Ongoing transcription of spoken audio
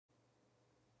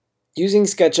Using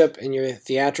SketchUp in your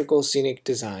theatrical scenic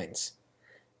designs.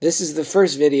 This is the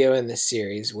first video in this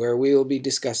series where we will be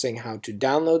discussing how to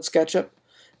download SketchUp,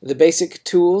 the basic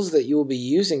tools that you will be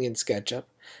using in SketchUp,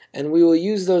 and we will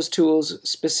use those tools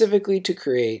specifically to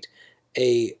create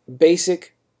a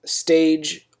basic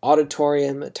stage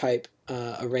auditorium type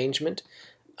arrangement.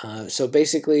 So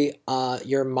basically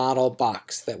your model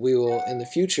box that we will in the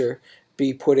future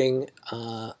be putting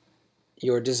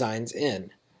your designs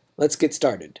in. Let's get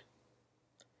started.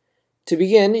 To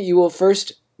begin, you will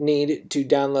first need to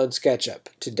download SketchUp.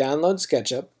 To download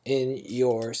SketchUp, in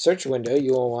your search window,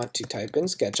 you will want to type in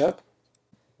SketchUp.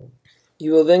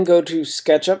 You will then go to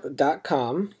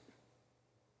sketchup.com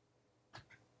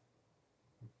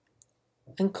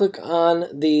and click on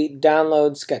the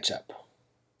Download SketchUp.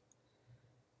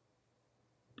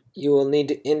 You will need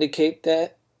to indicate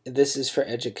that this is for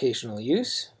educational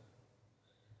use.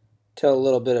 Tell a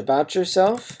little bit about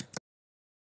yourself.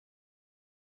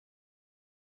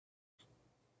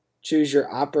 Choose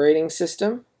your operating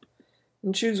system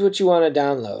and choose what you want to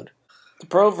download. The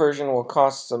Pro version will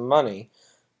cost some money,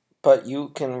 but you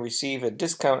can receive a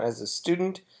discount as a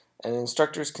student, and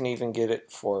instructors can even get it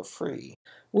for free.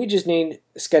 We just need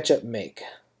SketchUp Make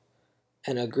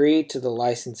and agree to the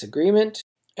license agreement.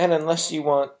 And unless you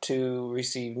want to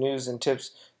receive news and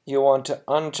tips, you'll want to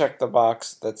uncheck the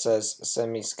box that says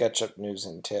Send me SketchUp News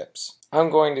and Tips. I'm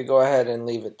going to go ahead and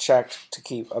leave it checked to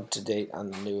keep up to date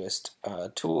on the newest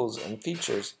tools and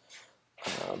features,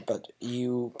 but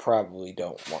you probably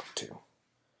don't want to.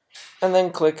 And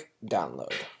then click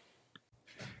Download.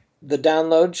 The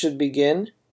download should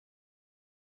begin.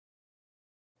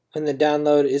 When the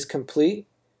download is complete,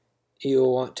 you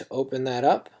will want to open that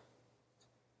up,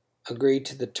 agree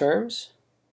to the terms,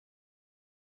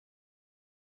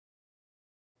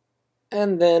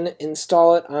 and then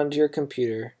install it onto your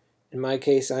computer. In my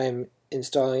case, I am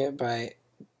installing it by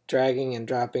dragging and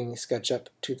dropping SketchUp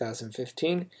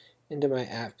 2015 into my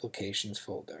Applications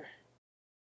folder.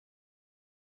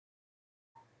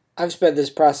 I've sped this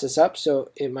process up,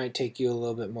 so it might take you a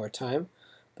little bit more time,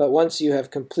 but once you have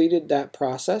completed that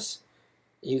process,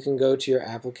 you can go to your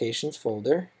Applications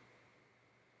folder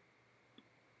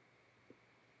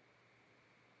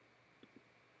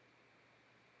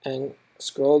and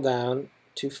scroll down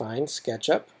to find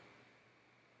SketchUp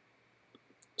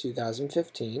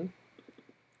 2015.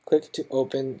 Click to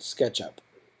open SketchUp.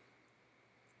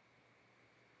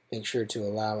 Make sure to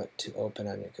allow it to open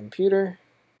on your computer.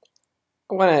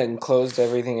 I went ahead and closed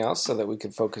everything else so that we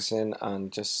could focus in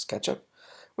on just SketchUp.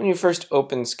 When you first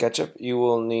open SketchUp, you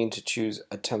will need to choose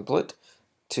a template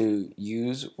to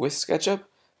use with SketchUp.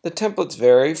 The templates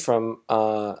vary from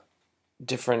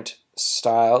different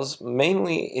styles.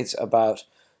 Mainly it's about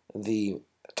the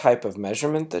type of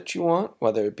measurement that you want,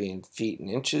 whether it be in feet and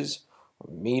inches,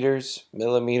 or meters,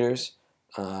 millimeters,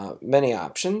 many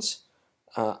options.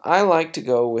 I like to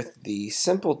go with the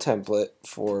simple template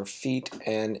for feet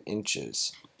and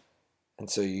inches. And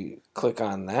so you click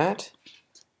on that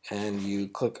and you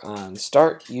click on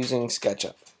Start Using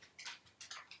SketchUp.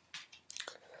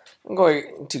 I'm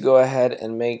going to go ahead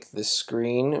and make the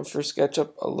screen for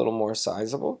SketchUp a little more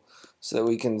sizable so that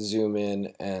we can zoom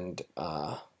in and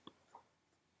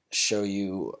show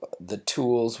you the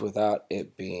tools without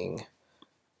it being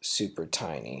super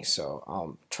tiny. So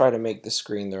I'll try to make the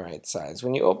screen the right size.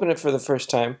 When you open it for the first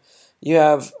time, you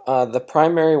have the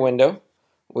primary window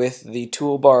with the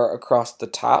toolbar across the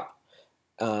top.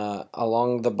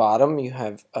 Along the bottom you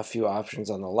have a few options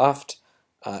on the left,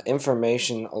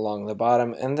 information along the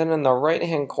bottom, and then in the right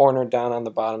hand corner down on the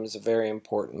bottom is a very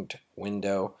important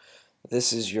window.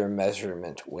 This is your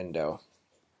measurement window.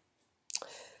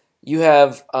 You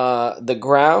have the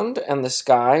ground and the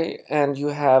sky, and you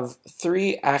have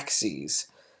 3 axes.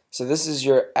 So this is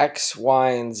your X,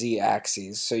 Y, and Z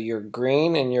axes. So your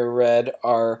green and your red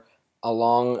are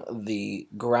along the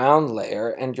ground layer,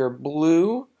 and your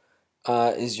blue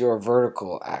is your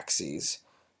vertical axes.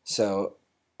 So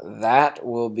that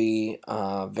will be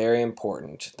very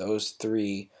important. Those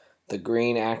 3, the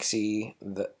green axis,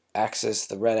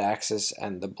 the red axis,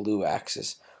 and the blue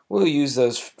axis. We'll use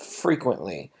those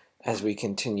frequently as we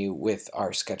continue with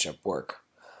our SketchUp work.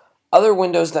 Other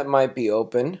windows that might be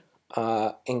open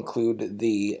include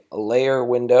the layer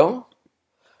window,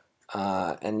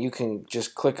 and you can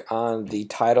just click on the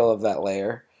title of that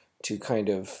layer to kind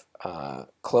of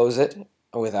close it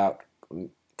without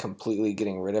completely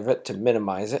getting rid of it, to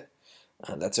minimize it.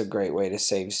 That's a great way to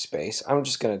save space. I'm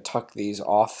just going to tuck these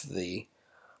off the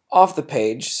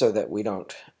page so that we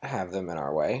don't have them in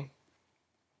our way.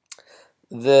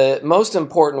 The most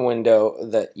important window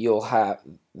that you'll have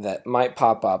that might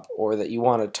pop up or that you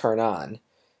want to turn on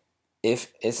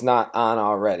if it's not on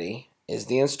already, is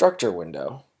the instructor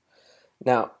window.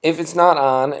 Now, if it's not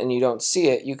on and you don't see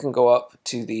it, you can go up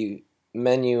to the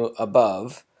menu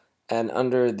above, and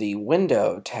under the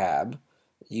Window tab,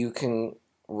 you can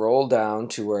roll down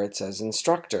to where it says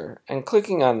Instructor, and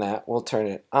clicking on that will turn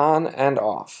it on and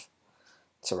off.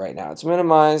 So right now it's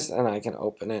minimized, and I can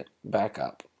open it back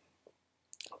up.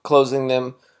 Closing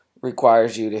them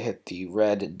requires you to hit the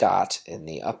red dot in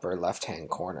the upper left-hand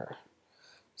corner.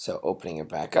 So opening it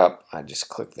back up, I just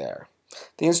click there.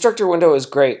 The instructor window is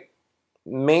great,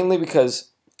 mainly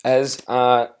because, as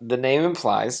the name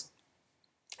implies,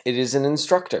 it is an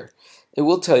instructor. It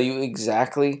will tell you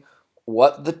exactly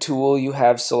what the tool you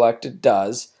have selected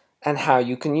does and how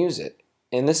you can use it.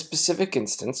 In this specific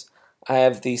instance, I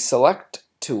have the Select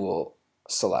tool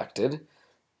selected,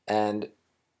 and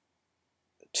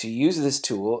to use this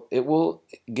tool, it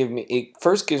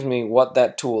first gives me what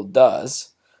that tool does.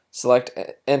 Select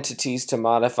entities to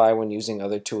modify when using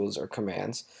other tools or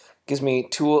commands. Gives me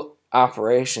tool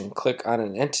operation, click on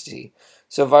an entity.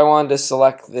 So if I wanted to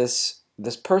select this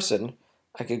person,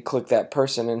 I could click that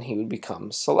person and he would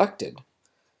become selected.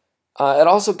 It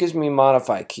also gives me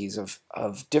modify keys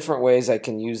of different ways I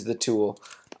can use the tool.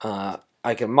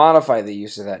 I can modify the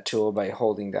use of that tool by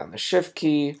holding down the Shift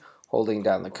key, holding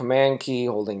down the Command key,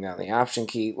 holding down the Option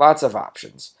key, lots of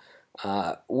options.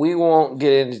 We won't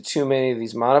get into too many of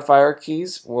these modifier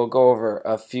keys. We'll go over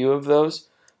a few of those,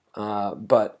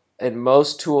 but in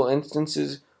most tool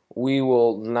instances, we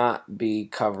will not be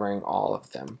covering all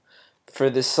of them. For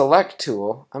the Select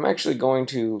tool, I'm actually going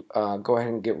to go ahead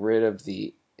and get rid of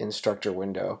the instructor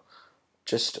window,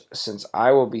 just since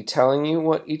I will be telling you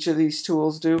what each of these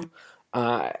tools do.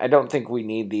 I don't think we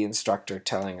need the instructor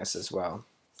telling us as well.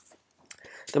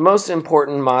 The most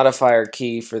important modifier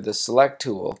key for the Select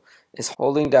tool is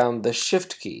holding down the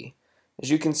Shift key. As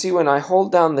you can see, when I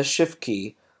hold down the Shift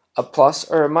key, a plus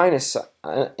or a minus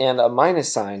and a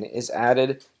minus sign is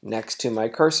added next to my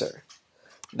cursor.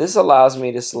 This allows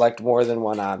me to select more than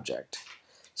one object.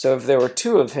 So if there were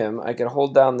two of him, I could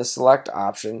hold down the Select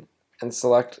option and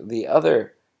select the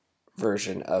other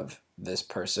version of this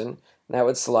person, and I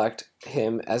would select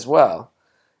him as well.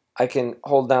 I can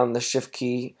hold down the Shift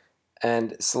key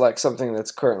and select something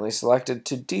that's currently selected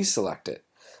to deselect it.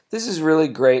 This is really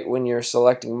great when you're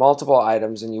selecting multiple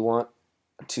items and you want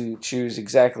to choose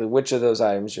exactly which of those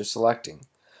items you're selecting.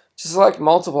 To select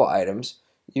multiple items,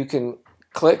 you can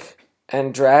click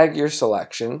and drag your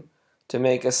selection to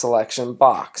make a selection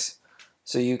box.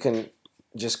 So you can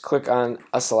just click on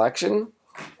a selection,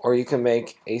 or you can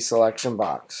make a selection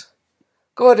box.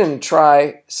 Go ahead and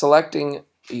try selecting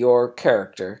your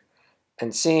character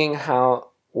and seeing how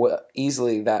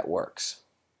easily that works.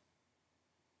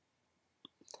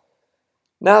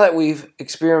 Now that we've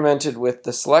experimented with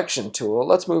the selection tool,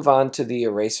 let's move on to the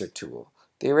eraser tool.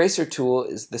 The eraser tool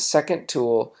is the second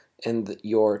tool in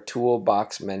your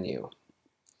toolbox menu.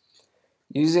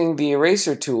 Using the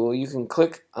eraser tool, you can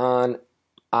click on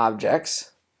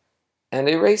objects and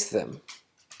erase them.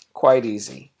 Quite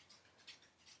easy.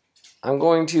 I'm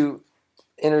going to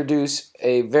introduce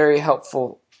a very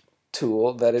helpful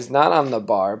tool that is not on the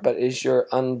bar, but is your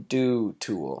undo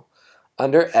tool.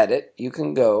 Under Edit, you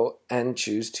can go and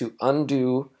choose to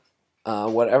undo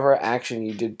whatever action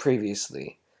you did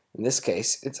previously. In this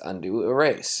case, it's undo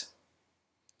erase.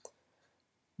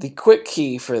 The quick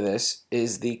key for this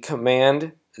is the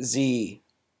Command Z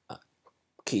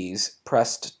keys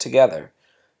pressed together.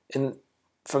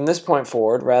 From this point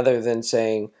forward, rather than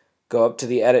saying go up to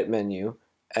the Edit menu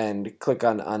and click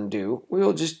on undo, we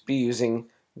will just be using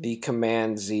the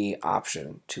Command Z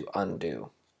option to undo.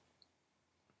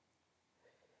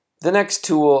 The next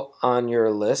tool on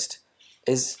your list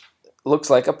looks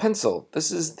like a pencil.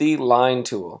 This is the line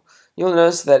tool. You'll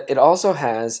notice that it also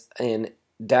has an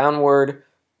downward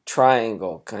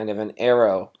triangle, kind of an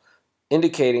arrow,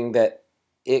 indicating that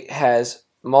it has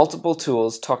multiple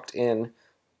tools tucked in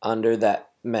under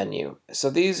that menu. So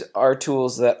these are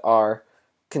tools that are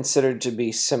considered to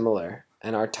be similar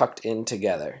and are tucked in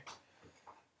together.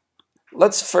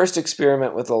 Let's first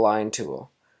experiment with the line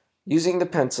tool. Using the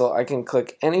pencil, I can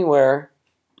click anywhere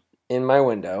in my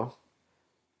window,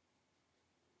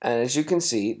 and as you can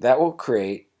see, that will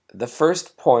create the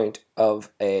first point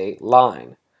of a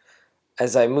line.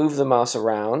 As I move the mouse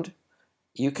around,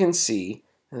 you can see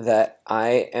that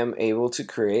I am able to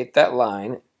create that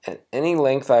line at any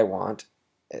length I want,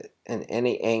 and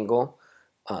any angle,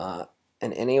 and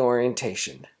any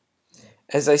orientation.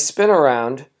 As I spin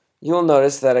around, you'll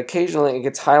notice that occasionally it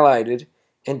gets highlighted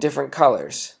in different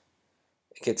colors.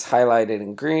 It gets highlighted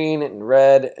in green and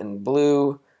red and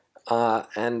blue,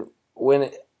 and when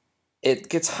it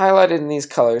gets highlighted in these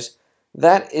colors,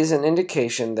 that is an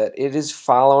indication that it is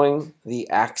following the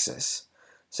axis.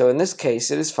 So in this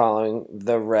case, it is following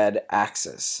the red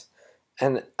axis.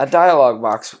 And a dialog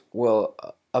box will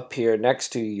appear next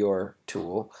to your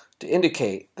tool to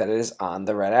indicate that it is on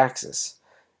the red axis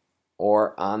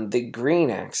or on the green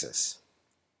axis.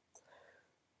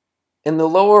 In the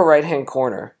lower right hand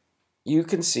corner, you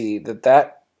can see that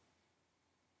that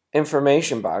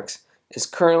information box is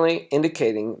currently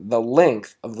indicating the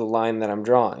length of the line that I'm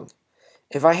drawing.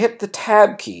 If I hit the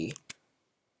Tab key,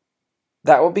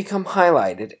 that will become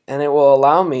highlighted and it will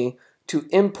allow me to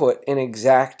input an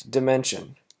exact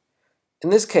dimension. In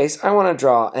this case, I want to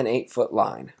draw an 8-foot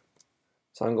line.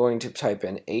 So I'm going to type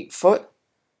in 8 foot,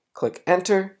 click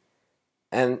enter,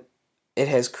 and it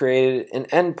has created an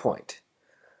endpoint.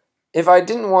 If I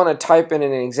didn't want to type in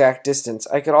an exact distance,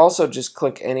 I could also just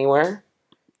click anywhere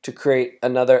to create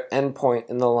another endpoint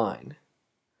in the line.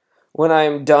 When I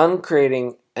am done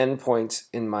creating endpoints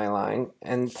in my line,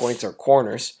 endpoints are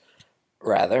corners,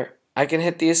 rather, I can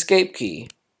hit the escape key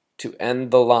to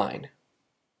end the line.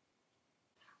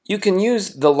 You can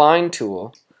use the line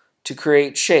tool to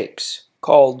create shapes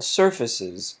called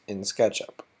surfaces in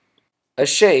Sketchup. A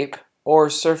shape, or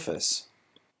surface,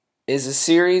 is a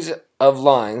series of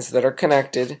lines that are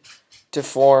connected to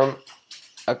form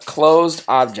a closed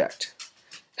object.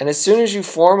 And as soon as you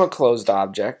form a closed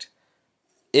object,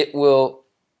 it will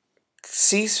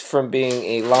cease from being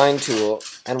a line tool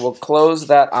and will close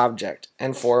that object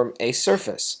and form a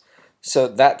surface. So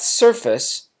that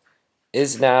surface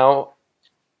is now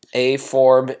a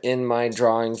form in my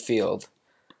drawing field.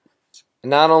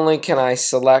 Not only can I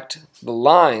select the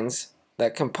lines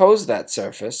that compose that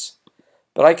surface,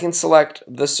 but I can select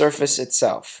the surface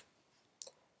itself.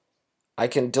 I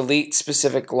can delete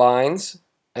specific lines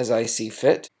as I see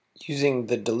fit using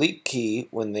the delete key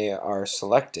when they are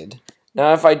selected.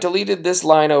 Now if I deleted this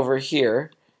line over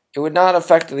here, it would not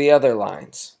affect the other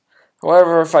lines.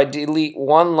 However, if I delete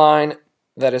one line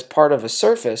that is part of a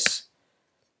surface,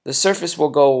 the surface will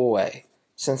go away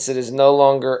since it is no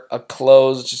longer a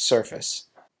closed surface.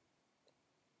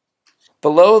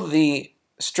 Below the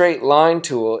straight line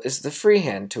tool is the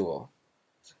freehand tool.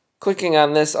 Clicking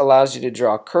on this allows you to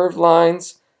draw curved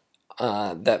lines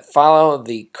that follow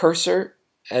the cursor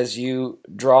as you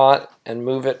draw it and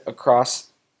move it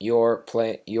across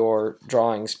your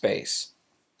drawing space.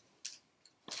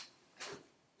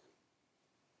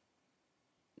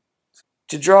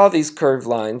 To draw these curved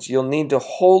lines, you'll need to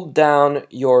hold down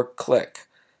your click.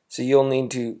 So you'll need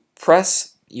to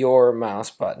press your mouse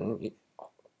button,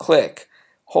 click,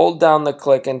 hold down the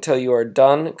click until you are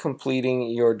done completing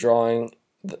your drawing,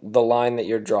 the line that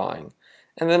you're drawing,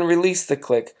 and then release the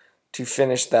click to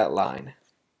finish that line.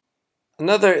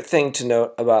 Another thing to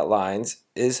note about lines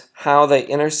is how they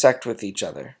intersect with each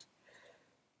other.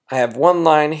 I have one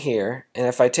line here, and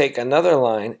if I take another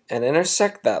line and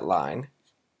intersect that line,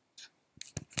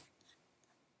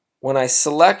 when I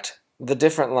select the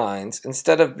different lines,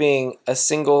 instead of being a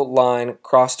single line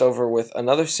crossed over with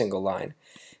another single line,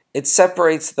 it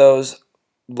separates those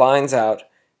lines out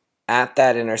at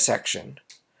that intersection.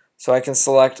 So I can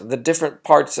select the different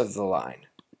parts of the line.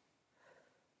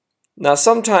 Now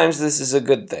sometimes this is a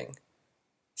good thing.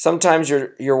 Sometimes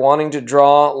you're wanting to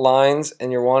draw lines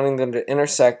and you're wanting them to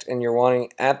intersect and you're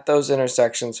wanting at those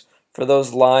intersections for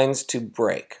those lines to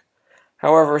break.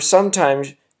 However,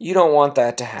 sometimes you don't want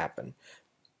that to happen.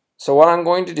 So what I'm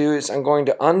going to do is I'm going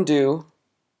to undo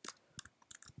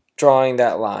drawing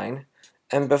that line,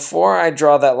 and before I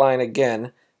draw that line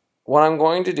again, what I'm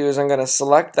going to do is I'm going to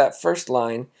select that first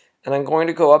line and I'm going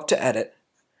to go up to Edit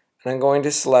and I'm going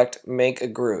to select Make a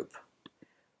Group.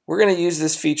 We're going to use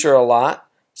this feature a lot,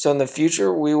 so in the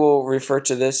future we will refer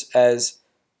to this as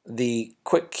the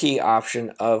quick key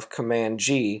option of Command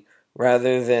G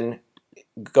rather than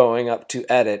going up to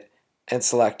Edit and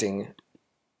selecting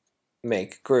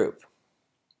Make Group.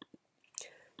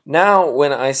 Now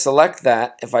when I select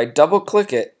that, if I double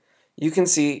click it, you can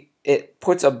see it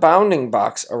puts a bounding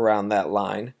box around that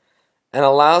line and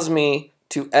allows me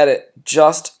to edit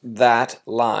just that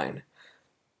line.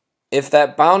 If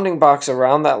that bounding box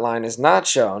around that line is not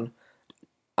shown,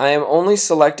 I am only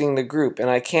selecting the group and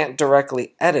I can't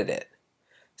directly edit it.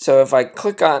 So if I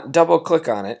double click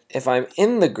on it, if I'm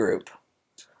in the group,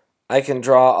 I can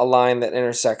draw a line that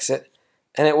intersects it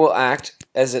and it will act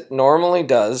as it normally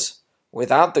does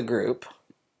without the group,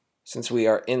 since we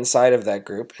are inside of that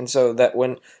group, and so that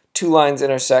when two lines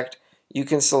intersect, you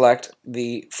can select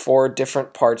the 4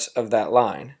 different parts of that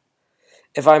line.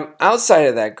 If I'm outside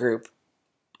of that group,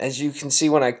 as you can see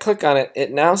when I click on it,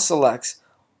 it now selects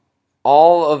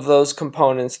all of those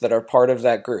components that are part of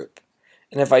that group.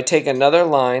 And if I take another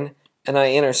line and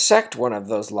I intersect one of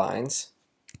those lines,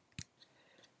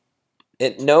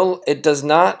 it does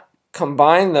not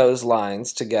combine those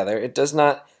lines together. It does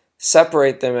not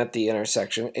separate them at the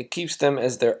intersection. It keeps them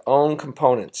as their own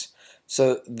components.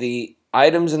 So the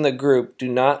items in the group do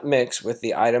not mix with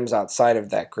the items outside of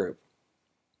that group.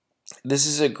 This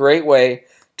is a great way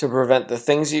to prevent the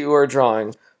things you are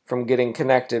drawing from getting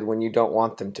connected when you don't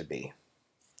want them to be.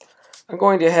 I'm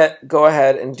going to go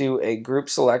ahead and do a group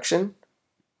selection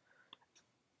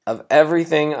of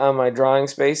everything on my drawing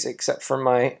space except for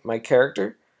my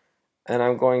character, and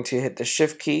I'm going to hit the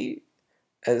Shift key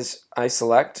as I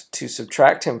select to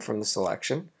subtract him from the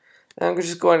selection, and I'm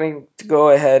just going to go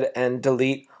ahead and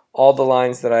delete all the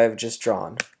lines that I have just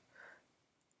drawn.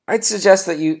 I'd suggest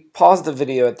that you pause the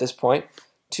video at this point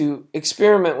to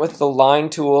experiment with the line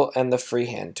tool and the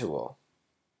freehand tool.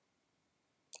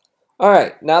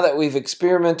 Alright, now that we've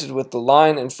experimented with the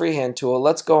line and freehand tool,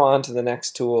 let's go on to the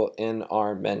next tool in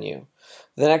our menu.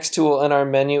 The next tool in our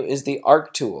menu is the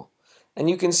arc tool, and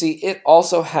you can see it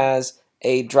also has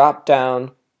a drop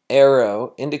down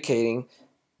arrow indicating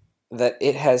that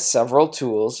it has several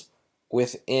tools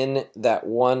within that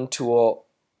one tool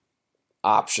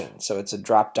option. So it's a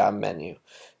drop down menu,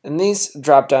 and this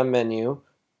drop down menu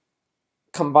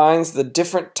combines the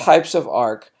different types of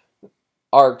arcs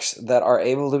that are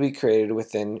able to be created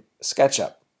within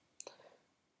Sketchup.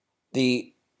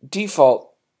 The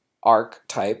default arc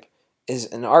type is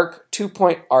an arc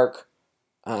 2-point arc,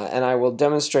 and I will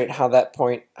demonstrate how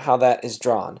that is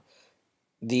drawn.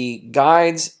 The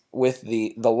guides with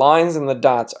the lines and the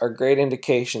dots are great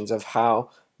indications of how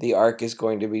the arc is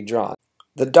going to be drawn.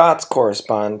 The dots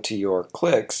correspond to your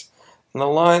clicks, and the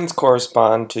lines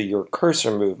correspond to your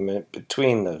cursor movement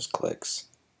between those clicks.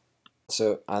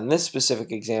 So on this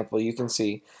specific example, you can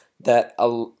see that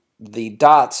the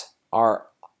dots are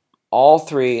all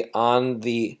three on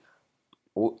the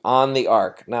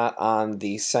arc, not on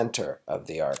the center of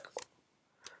the arc.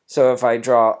 So if I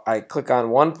click on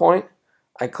one point,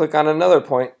 I click on another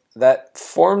point, that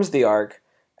forms the arc,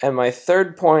 and my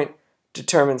third point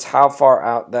determines how far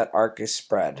out that arc is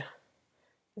spread.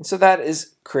 And so that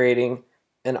is creating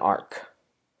an arc.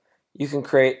 You can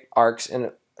create arcs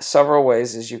in several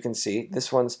ways, as you can see.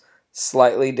 This one's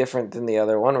slightly different than the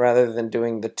other one. Rather than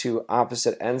doing the two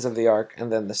opposite ends of the arc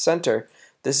and then the center,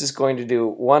 this is going to do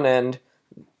one end,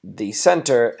 the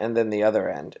center, and then the other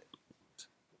end.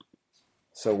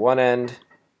 So one end,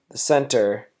 the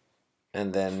center,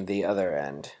 and then the other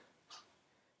end.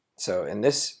 So in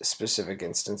this specific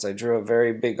instance, I drew a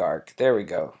very big arc. There we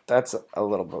go. That's a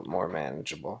little bit more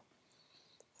manageable.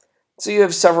 So you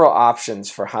have several options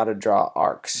for how to draw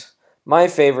arcs. My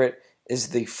favorite is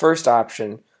the first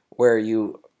option, where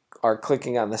you are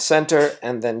clicking on the center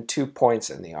and then 2 points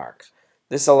in the arc.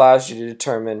 This allows you to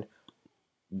determine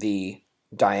the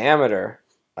diameter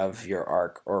of your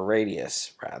arc, or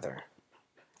radius rather,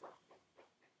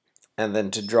 and then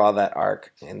to draw that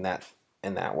arc in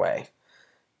that way.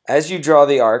 As you draw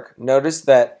the arc, notice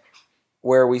that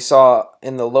where we saw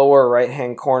in the lower right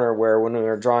hand corner where when we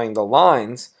were drawing the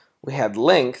lines we had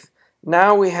length,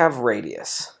 now we have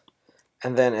radius.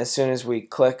 And then as soon as we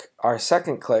click our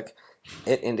second click,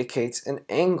 it indicates an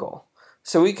angle.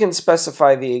 So we can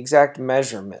specify the exact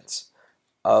measurements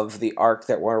of the arc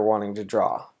that we're wanting to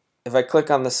draw. If I click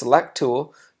on the select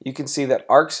tool, you can see that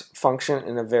arcs function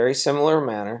in a very similar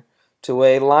manner to the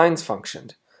way lines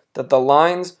functioned. That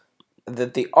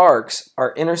the arcs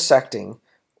are intersecting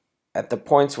at the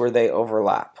points where they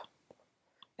overlap.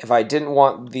 If I didn't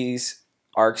want these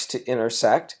arcs to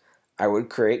intersect, I would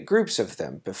create groups of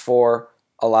them before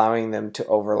allowing them to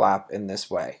overlap in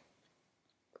this way.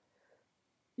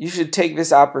 You should take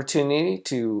this opportunity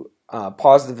to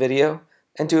pause the video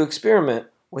and to experiment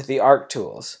with the arc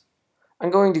tools. I'm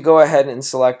going to go ahead and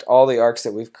select all the arcs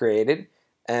that we've created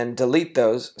and delete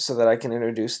those so that I can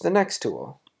introduce the next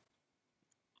tool.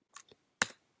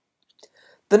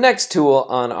 The next tool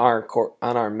on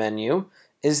our menu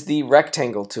is the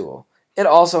rectangle tool. It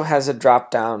also has a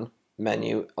drop-down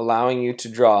menu allowing you to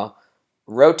draw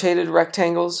rotated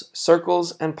rectangles,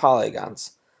 circles, and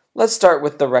polygons. Let's start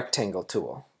with the rectangle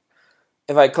tool.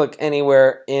 If I click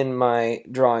anywhere in my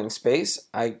drawing space,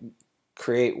 I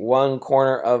create one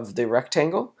corner of the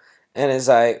rectangle, and as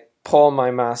I pull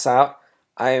my mouse out,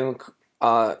 I am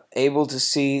able to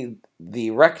see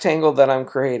the rectangle that I'm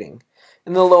creating.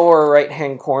 In the lower right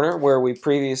hand corner, where we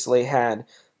previously had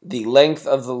the length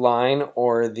of the line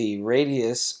or the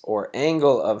radius or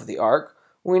angle of the arc,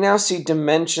 we now see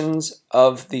dimensions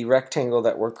of the rectangle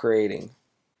that we're creating.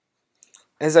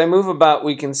 As I move about,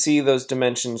 we can see those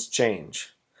dimensions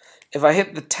change. If I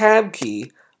hit the Tab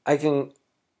key, I can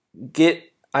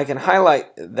I can highlight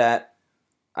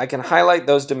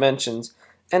those dimensions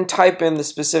and type in the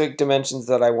specific dimensions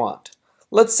that I want.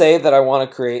 Let's say that I want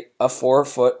to create a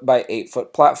 4-foot by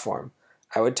 8-foot platform.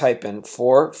 I would type in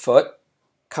 4 foot,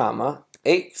 comma,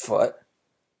 8 foot,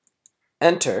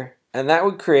 enter, and that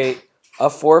would create a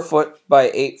 4-foot by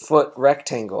 8-foot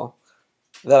rectangle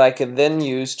that I could then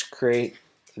use to create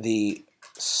the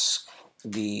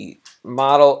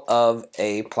model of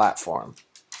a platform.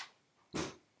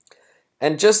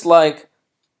 And just like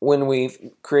when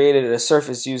we've created a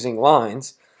surface using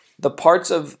lines, the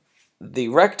parts of the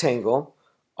rectangle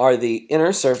are the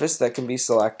inner surface that can be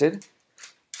selected,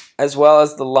 as well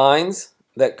as the lines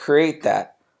that create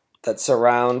that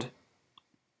surround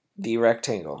the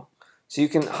rectangle. So you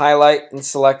can highlight and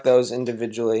select those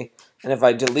individually, and if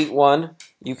I delete one,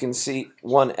 you can see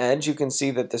one edge, you can see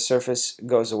that the surface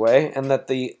goes away and that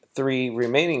the 3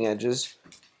 remaining edges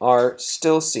are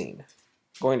still seen.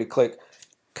 I'm going to click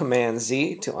Command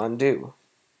Z to undo.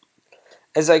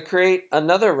 As I create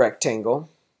another rectangle,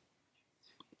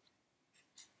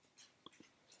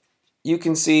 you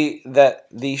can see that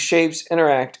the shapes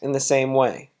interact in the same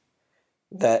way.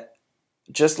 That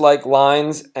just like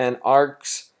lines and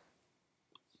arcs,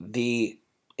 the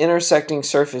intersecting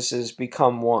surfaces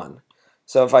become one.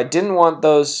 So if I didn't want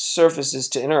those surfaces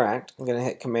to interact, I'm going to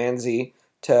hit Command Z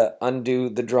to undo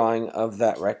the drawing of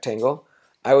that rectangle.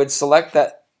 I would select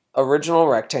that original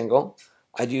rectangle,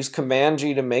 I'd use Command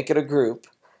G to make it a group,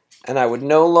 and I would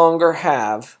no longer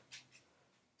have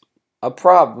a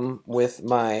problem with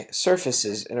my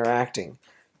surfaces interacting.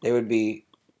 They would be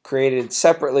created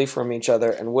separately from each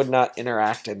other and would not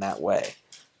interact in that way.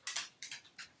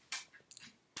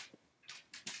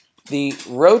 The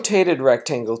rotated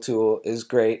rectangle tool is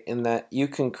great in that you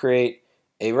can create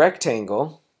a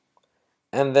rectangle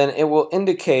and then it will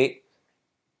indicate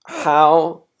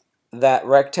how that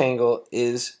rectangle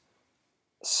is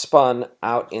spun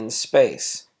out in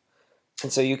space.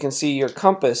 And so you can see your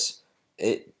compass,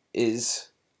 it is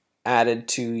added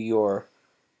to your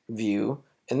view.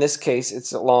 In this case,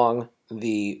 it's along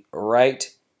the red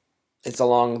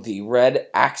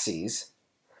axes.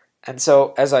 And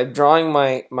so as I'm drawing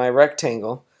my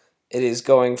rectangle, it is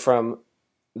going from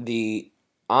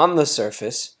on the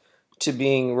surface to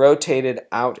being rotated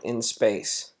out in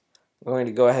space. I'm going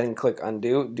to go ahead and click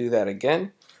undo, do that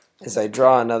again. As I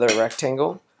draw another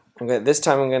rectangle, this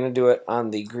time I'm going to do it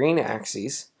on the green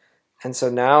axis. And so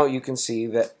now you can see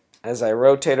that as I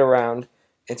rotate around,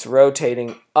 it's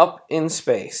rotating up in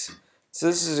space. So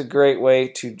this is a great way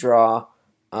to draw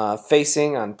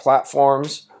facing on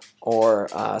platforms or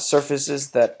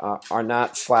surfaces that are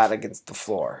not flat against the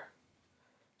floor.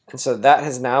 And so that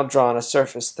has now drawn a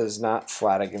surface that is not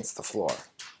flat against the floor.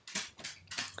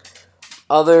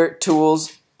 Other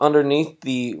tools underneath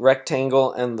the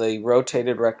rectangle and the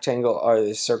rotated rectangle are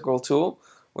the circle tool,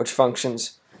 which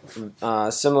functions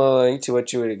similarly to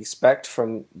what you would expect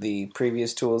from the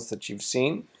previous tools that you've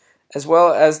seen, as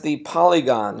well as the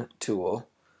polygon tool,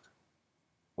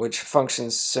 which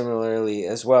functions similarly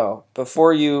as well.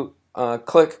 Before you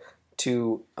click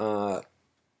to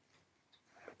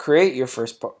create your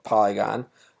first polygon,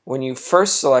 when you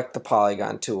first select the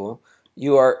polygon tool,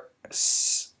 you are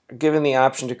given the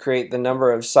option to create the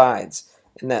number of sides.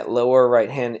 In that lower right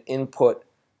hand input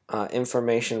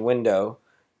information window,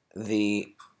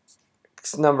 the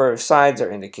number of sides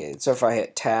are indicated. So if I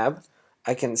hit tab,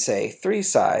 I can say 3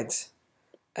 sides,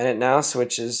 and it now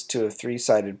switches to a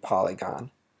 3-sided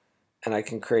polygon, and I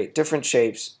can create different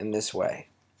shapes in this way.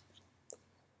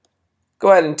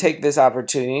 Go ahead and take this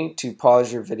opportunity to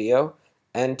pause your video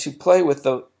and to play with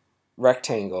the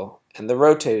rectangle and the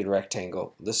rotated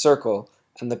rectangle, the circle,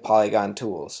 and the polygon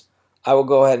tools. I will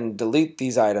go ahead and delete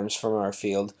these items from our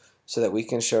field so that we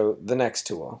can show the next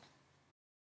tool.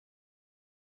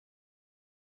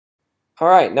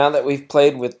 Alright, now that we've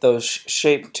played with those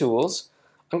shape tools,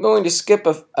 I'm going to skip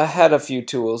ahead a few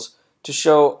tools to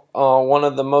show one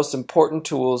of the most important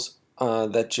tools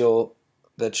that you'll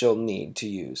need to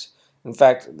use. In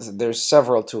fact, there's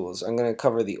several tools. I'm going to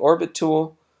cover the orbit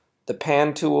tool, the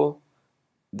pan tool,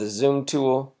 the zoom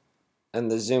tool, and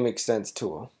the zoom extents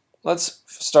tool. Let's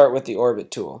start with the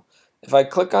orbit tool. If I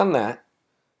click on that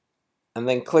and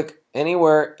then click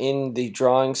anywhere in the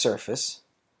drawing surface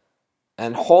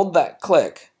and hold that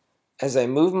click, as I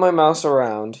move my mouse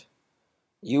around,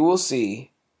 you will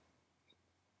see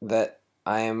that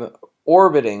I am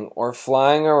orbiting or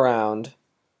flying around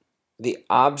the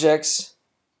objects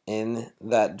in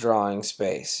that drawing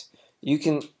space. You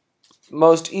can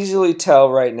most easily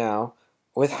tell right now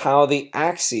with how the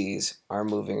axes are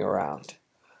moving around.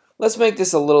 Let's make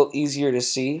this a little easier to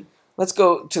see. let's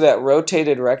go to that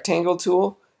rotated rectangle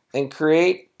tool and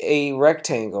create a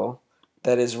rectangle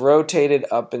that is rotated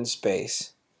up in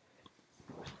space.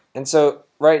 And so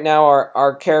right now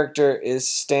our character is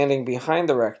standing behind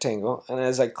the rectangle, and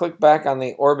as I click back on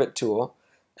the orbit tool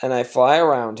and I fly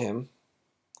around him,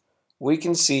 we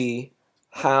can see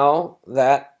how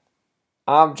that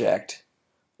object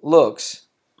looks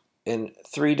in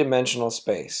three-dimensional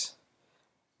space.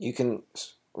 You can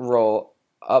roll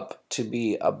up to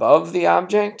be above the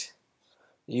object.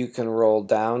 You can roll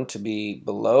down to be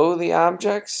below the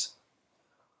objects,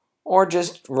 or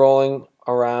just rolling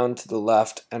around to the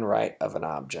left and right of an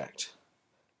object.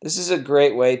 This is a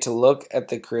great way to look at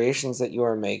the creations that you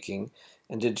are making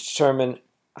and to determine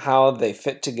how they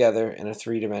fit together in a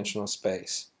three-dimensional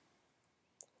space.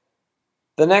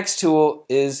 The next tool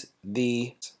is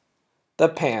the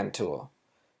pan tool.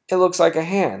 It looks like a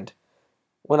hand.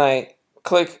 When I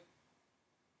click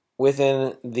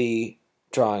within the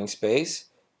drawing space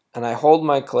and I hold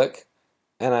my click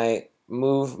and I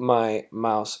move my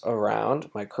mouse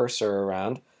around, my cursor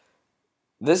around,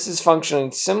 this is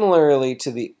functioning similarly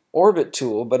to the orbit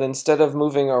tool, but instead of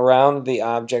moving around the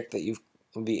object that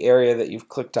the area that you've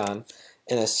clicked on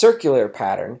in a circular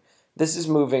pattern, this is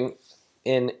moving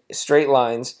in straight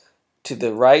lines to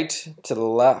the right, to the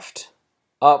left,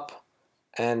 up,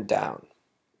 and down.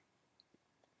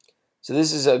 So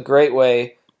this is a great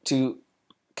way to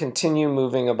continue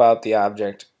moving about the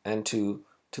object and to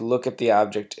look at the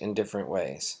object in different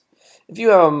ways. If you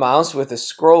have a mouse with a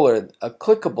scroller, a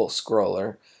clickable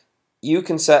scroller, you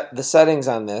can set the settings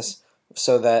on this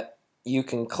so that you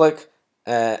can click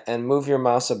and move your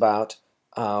mouse about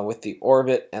with the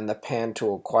orbit and the pan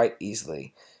tool quite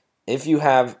easily. If you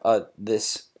have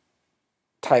this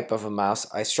type of a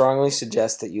mouse, I strongly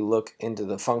suggest that you look into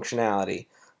the functionality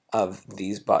of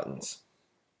these buttons.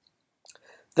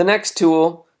 The next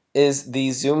tool is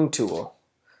the zoom tool.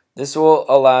 This will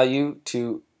allow you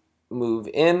to move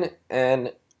in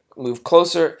and move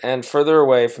closer and further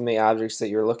away from the objects that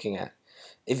you're looking at.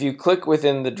 If you click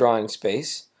within the drawing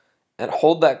space and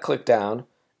hold that click down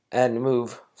and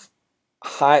move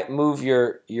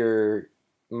your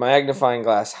magnifying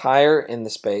glass higher in the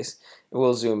space, it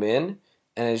will zoom in,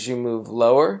 and as you move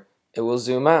lower, it will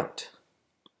zoom out.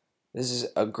 This is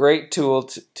a great tool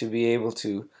to be able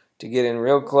to get in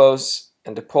real close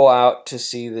and to pull out to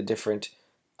see the different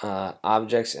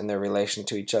objects and their relation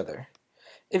to each other.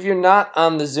 If you're not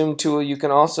on the zoom tool, you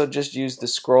can also just use the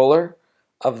scroller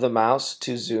of the mouse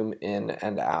to zoom in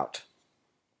and out.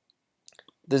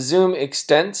 The zoom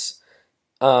extents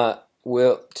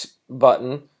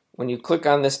button, when you click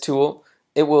on this tool,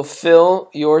 it will fill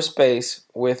your space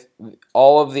with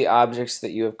all of the objects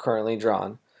that you have currently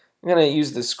drawn. I'm going to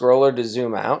use the scroller to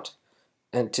zoom out,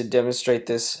 and to demonstrate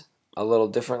this a little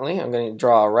differently, I'm going to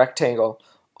draw a rectangle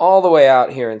all the way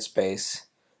out here in space.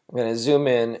 I'm going to zoom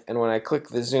in, and when I click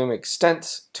the zoom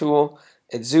extents tool,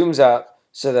 it zooms out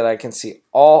so that I can see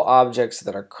all objects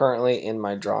that are currently in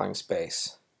my drawing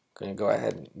space. I'm going to go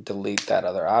ahead and delete that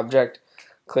other object.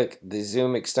 Click the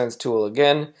zoom extents tool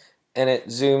again, and it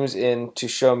zooms in to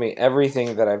show me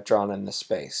everything that I've drawn in the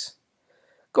space.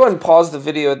 Go ahead and pause the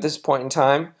video at this point in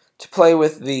time to play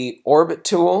with the orbit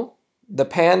tool, the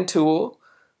pan tool,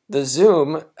 the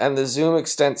zoom, and the zoom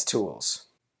extents tools.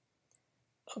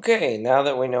 Okay, now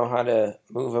that we know how to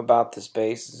move about the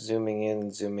space, zooming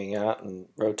in, zooming out, and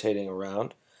rotating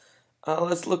around,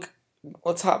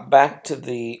 let's hop back to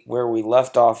where we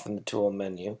left off in the tool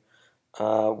menu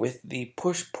with the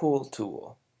push-pull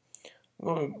tool. I'm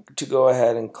going to go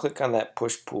ahead and click on that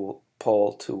push-pull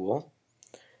tool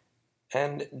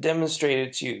and demonstrate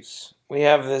its use. We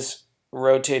have this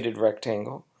rotated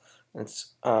rectangle.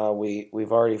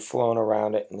 We've already flown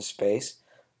around it in space.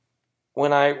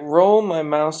 When I roll my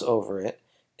mouse over it,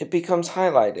 it becomes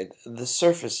highlighted. The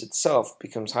surface itself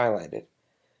becomes highlighted.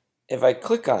 If I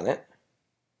click on it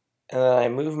and then I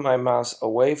move my mouse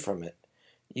away from it,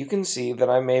 you can see that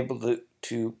I'm able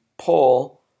to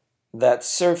pull that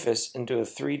surface into a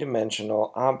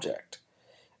three-dimensional object.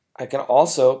 I can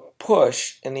also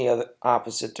push in the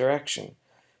opposite direction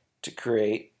to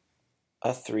create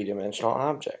a three-dimensional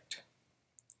object.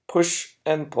 Push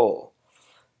and pull.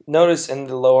 Notice in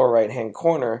the lower right-hand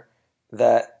corner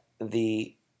that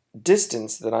the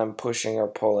distance that I'm pushing or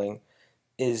pulling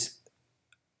is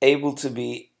able to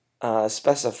be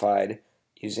specified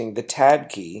using the tab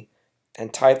key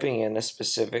and typing in a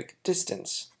specific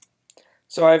distance.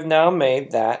 So I've now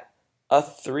made that a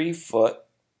 3-foot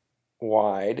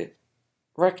wide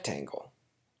rectangle.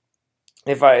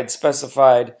 If I had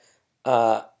specified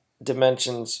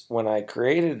dimensions when I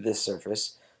created this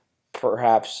surface,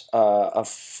 perhaps a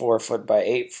 4-foot by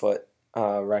 8-foot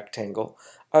rectangle,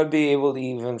 I would be able to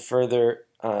even further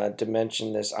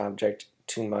dimension this object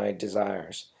to my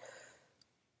desires.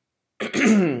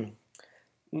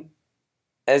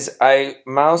 As I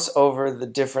mouse over the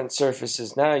different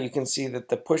surfaces now, you can see that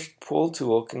the push-pull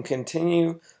tool can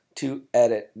continue to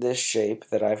edit this shape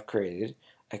that I've created.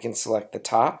 I can select the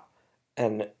top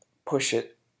and push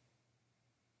it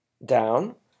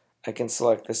down. I can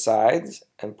select the sides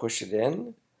and push it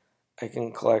in. I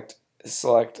can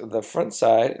select the front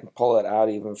side and pull it out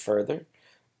even further,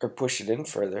 or push it in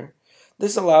further.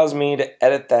 This allows me to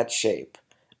edit that shape.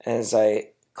 As I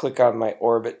click on my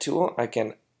orbit tool, I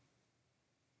can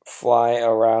fly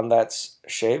around that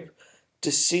shape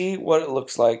to see what it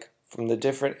looks like from the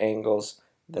different angles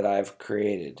that I've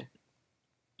created.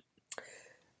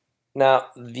 Now,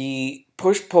 the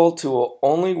push-pull tool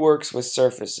only works with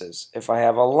surfaces. If I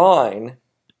have a line,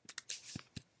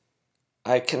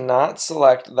 I cannot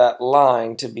select that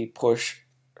line to be pushed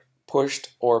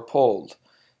or pulled.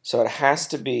 So it has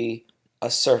to be a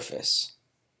surface.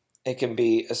 It can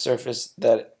be a surface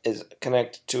that is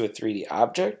connected to a 3D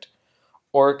object,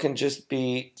 or it can just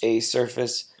be a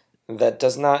surface that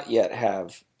does not yet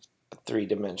have a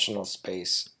three-dimensional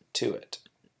space to it.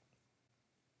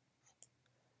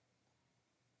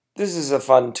 This is a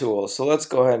fun tool, so let's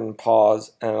go ahead and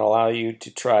pause and allow you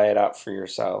to try it out for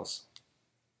yourselves.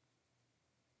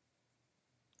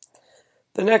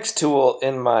 The next tool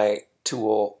in my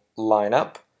tool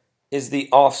lineup is the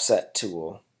offset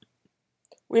tool.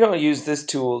 We don't use this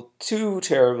tool too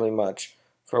terribly much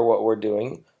for what we're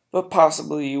doing, but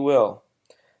possibly you will.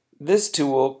 This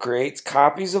tool creates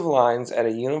copies of lines at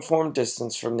a uniform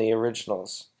distance from the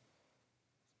originals.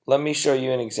 Let me show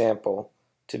you an example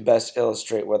to best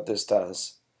illustrate what this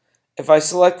does. If I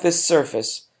select this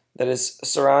surface that is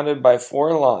surrounded by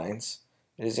 4 lines,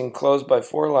 it is enclosed by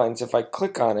 4 lines. If I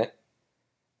click on it,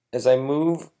 as I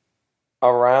move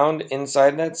around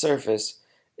inside that surface,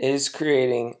 it is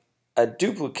creating a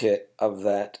duplicate of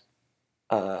that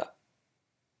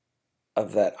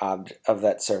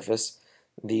surface,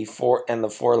 the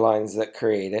 4 lines that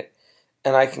create it,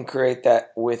 and I can create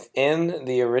that within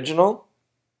the original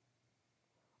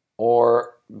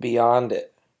or beyond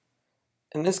it.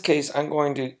 In this case, I'm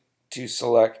going to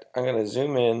select, I'm going to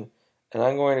zoom in, and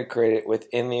I'm going to create it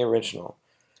within the original.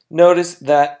 Notice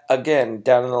that, again,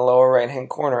 down in the lower right hand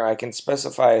corner, I can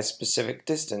specify a specific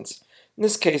distance. In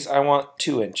this case, I want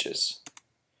 2 inches.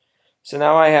 So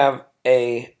now I have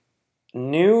a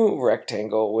new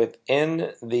rectangle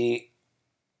within the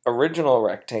original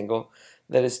rectangle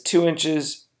that is 2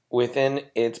 inches within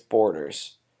its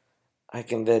borders. I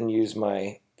can then use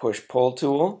my push-pull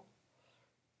tool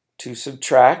to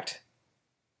subtract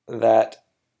that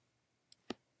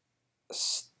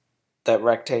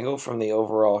rectangle from the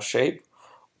overall shape,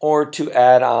 or to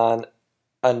add on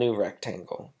a new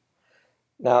rectangle.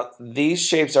 Now, these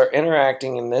shapes are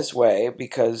interacting in this way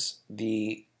because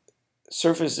the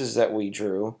surfaces that we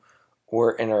drew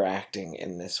were interacting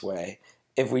in this way.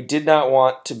 If we did not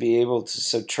want to be able to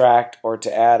subtract or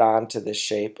to add on to this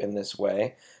shape in this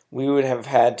way, we would have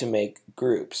had to make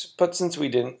groups. But since we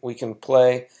didn't, we can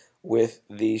play with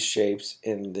these shapes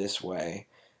in this way.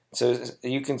 So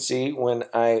you can see when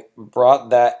I brought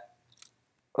that,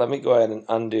 let me go ahead and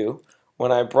undo.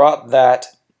 When I brought that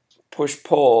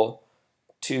push-pull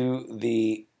on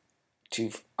the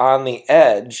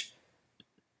edge,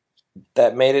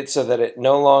 that made it so that it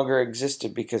no longer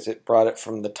existed because it brought it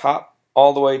from the top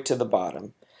all the way to the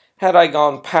bottom. Had I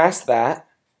gone past that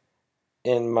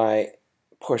in my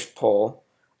push-pull,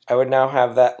 I would now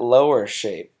have that lower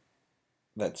shape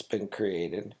that's been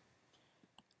created.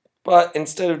 But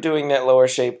instead of doing that lower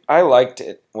shape, I liked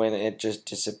it when it just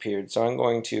disappeared, so I'm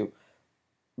going to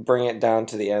bring it down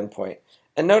to the end point.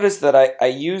 And notice that I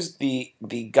used the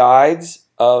guides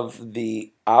of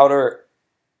the outer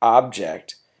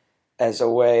object as a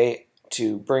way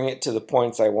to bring it to the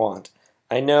points I want.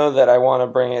 I know that I want to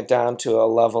bring it down to a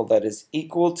level that is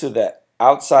equal to the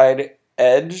outside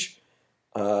edge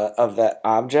of that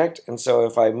object, and so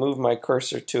if I move my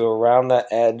cursor to around that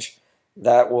edge,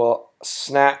 that will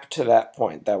snap to that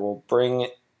point. That will bring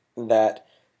that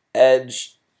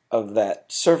edge of that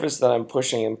surface that I'm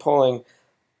pushing and pulling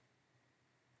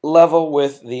level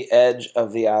with the edge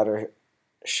of the outer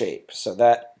shape. So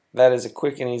that is a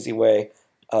quick and easy way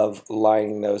of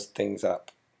lining those things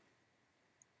up.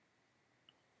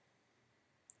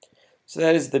 So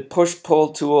that is the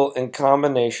push-pull tool in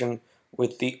combination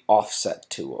with the offset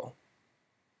tool.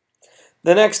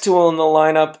 The next tool in the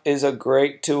lineup is a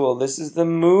great tool. This is the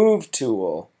move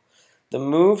tool. The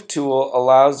move tool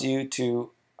allows you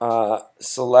to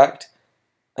select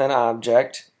an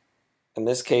object In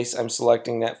this case, I'm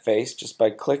selecting that face just by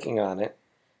clicking on it,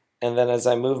 and then as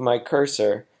I move my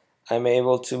cursor, I'm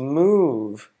able to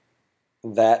move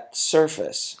that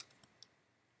surface.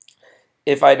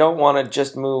 If I don't want to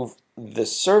just move the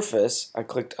surface, I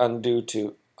clicked undo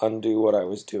to undo what I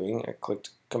was doing. I clicked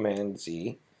Command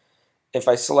Z. If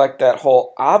I select that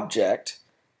whole object,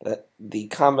 that the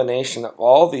combination of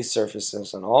all these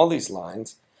surfaces and all these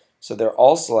lines, so they're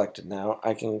all selected now,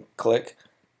 I can click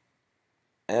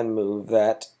and move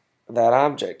that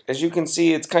object. As you can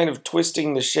see, it's kind of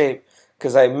twisting the shape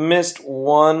because I missed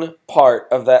one part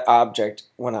of that object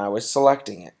when I was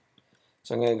selecting it.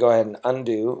 So I'm going to go ahead and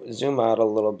undo, zoom out a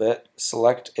little bit,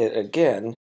 select it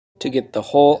again to get the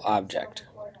whole object.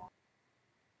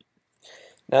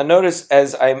 Now notice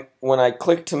when I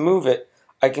click to move it,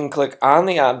 I can click on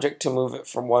the object to move it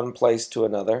from one place to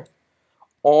another,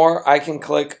 or I can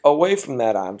click away from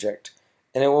that object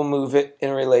and it will move it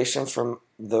in relation from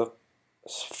the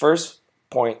first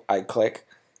point I click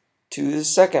to the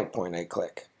second point I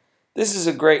click. This is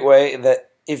a great way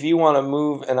that if you want to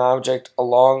move an object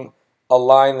along a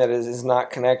line that it is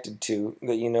not connected to,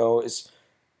 that you know is,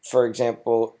 for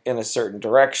example, in a certain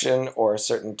direction or a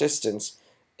certain distance,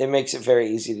 it makes it very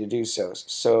easy to do so.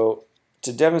 So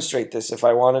to demonstrate this, if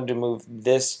I wanted to move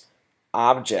this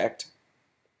object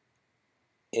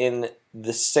in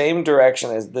the same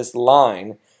direction as this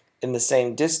line, in the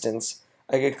same distance,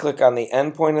 I could click on the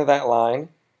end point of that line,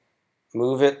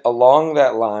 move it along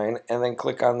that line, and then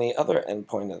click on the other end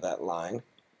point of that line.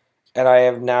 And I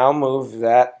have now moved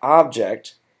that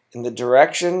object in the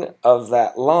direction of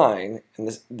that line, in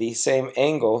the same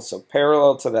angle, so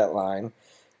parallel to that line,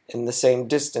 in the same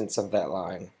distance of that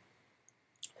line.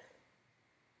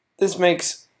 This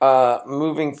makes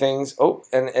moving things,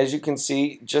 and as you can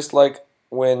see, just like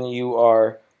when you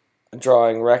are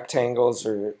drawing rectangles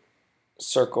or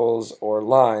circles or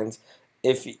lines,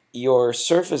 if your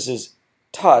surfaces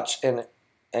touch and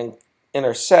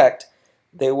intersect,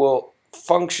 they will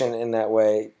function in that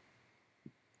way,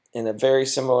 in a very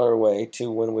similar way to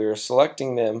when we were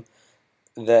selecting them,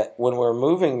 that when we're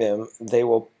moving them, they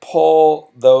will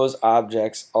pull those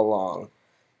objects along.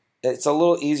 It's a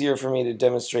little easier for me to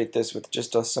demonstrate this with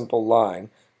just a simple line.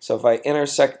 So if I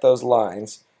intersect those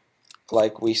lines,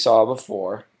 like we saw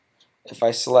before, if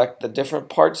I select the different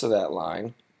parts of that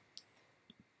line,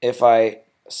 if I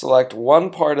select one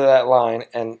part of that line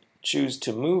and choose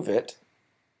to move it,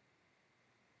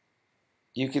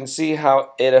 you can see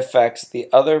how it affects the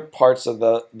other parts of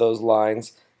those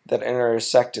lines that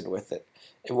intersected with it.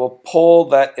 It will pull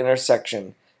that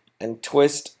intersection and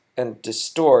twist and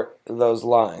distort those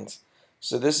lines.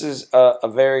 So this is a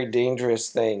very dangerous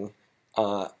thing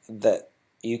that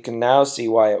you can now see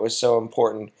why it was so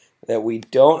important that we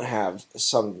don't have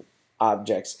some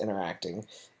objects interacting.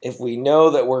 If we know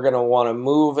that we're going to want to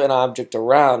move an object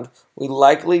around, we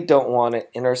likely don't want it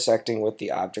intersecting with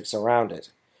the objects around it.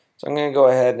 So I'm going to go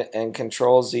ahead and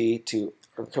Control Z to,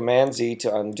 or Command Z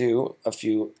to undo a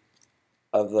few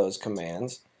of those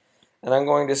commands. And I'm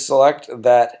going to select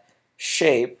that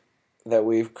shape that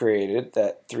we've created,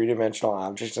 that three-dimensional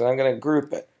object, and I'm going to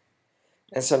group it.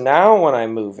 And so now when I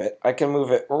move it, I can move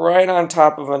it right on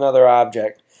top of another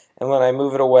object, and when I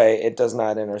move it away, it does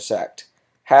not intersect.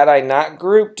 Had I not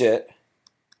grouped it,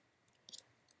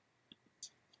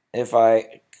 if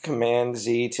I Command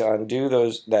Z to undo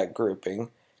that grouping,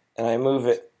 and I move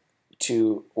it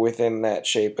to within that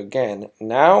shape again,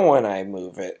 now when I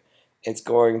move it, it's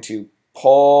going to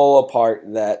pull apart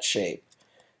that shape.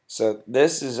 So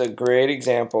this is a great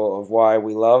example of why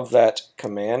we love that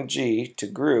Command G to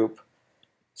group,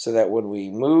 so that when we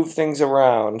move things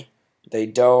around, they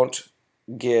don't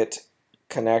get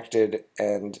connected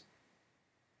and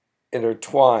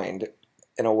intertwined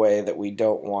in a way that we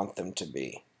don't want them to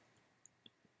be.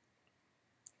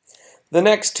 The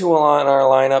next tool on our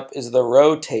lineup is the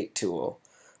Rotate tool.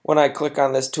 When I click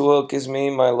on this tool, it gives me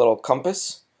my little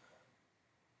compass,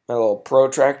 my little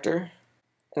protractor,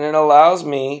 and it allows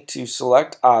me to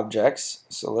select objects.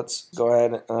 So let's go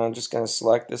ahead and I'm just going to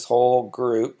select this whole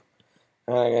group,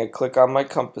 and I'm going to click on my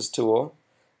compass tool,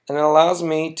 and it allows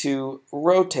me to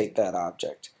rotate that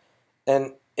object.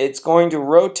 And it's going to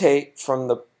rotate from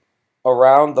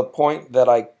around the point that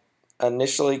I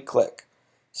initially click.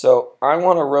 So I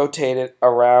want to rotate it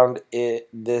around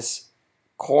this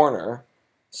corner.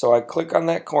 So I click on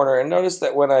that corner, and notice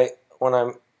that when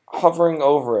I'm hovering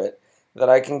over it, that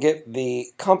I can get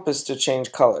the compass to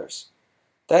change colors.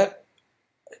 That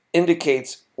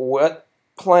indicates what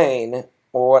plane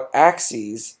or what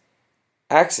axis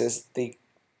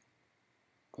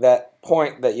that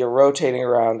point that you're rotating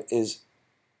around is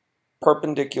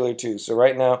perpendicular to. So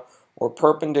right now or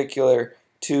perpendicular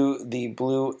to the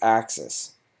blue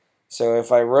axis. So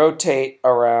if I rotate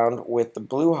around with the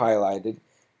blue highlighted,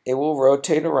 it will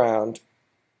rotate around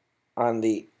on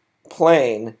the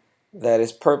plane that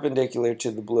is perpendicular to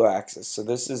the blue axis. So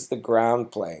this is the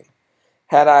ground plane.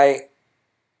 Had I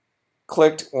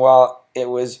clicked while it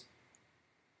was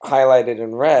highlighted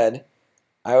in red,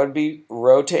 I would be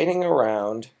rotating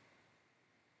around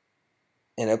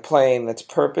in a plane that's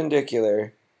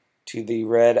perpendicular to the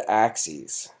red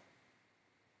axes.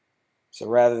 So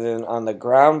rather than on the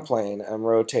ground plane, I'm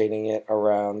rotating it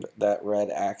around that red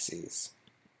axis.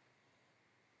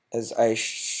 As I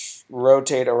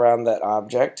rotate around that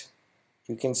object,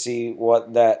 you can see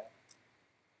what that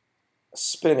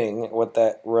spinning, what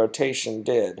that rotation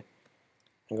did.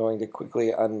 I'm going to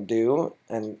quickly undo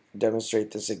and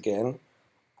demonstrate this again.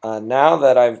 Now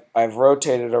that I've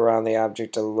rotated around the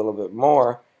object a little bit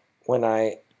more, when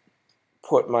I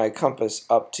put my compass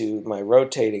up to my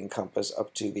rotating compass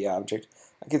up to the object,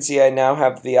 I can see I now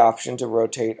have the option to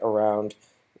rotate around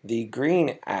the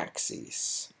green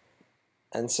axis.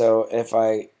 And so if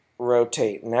I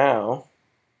rotate now,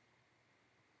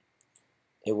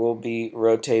 it will be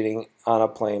rotating on a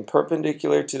plane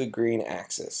perpendicular to the green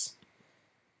axis.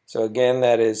 So again,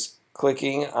 that is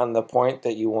clicking on the point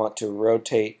that you want to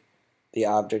rotate the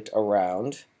object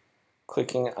around,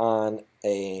 clicking on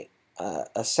a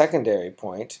secondary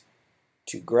point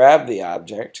to grab the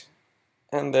object,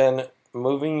 and then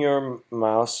moving your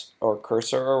mouse or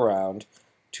cursor around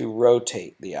to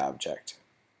rotate the object.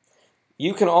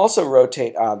 You can also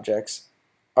rotate objects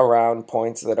around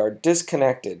points that are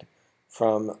disconnected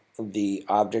from the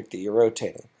object that you're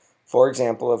rotating. For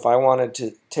example, if I wanted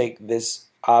to take this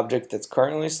object that's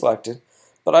currently selected,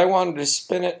 but I wanted to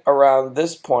spin it around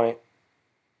this point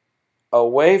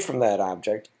away from that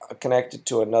object, connected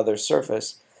to another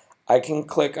surface, I can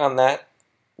click on that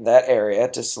area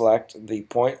to select the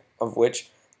point of which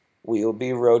we will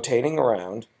be rotating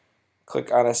around,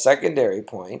 click on a secondary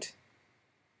point,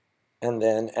 and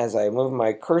then as I move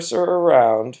my cursor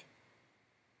around,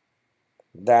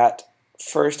 that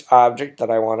first object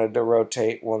that I wanted to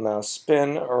rotate will now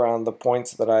spin around the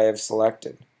points that I have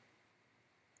selected.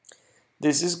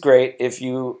 This is great if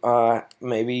you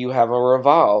maybe you have a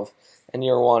revolve and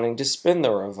you're wanting to spin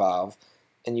the revolve,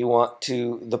 and you want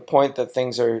the point that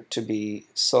things are to be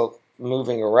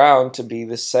moving around to be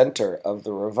the center of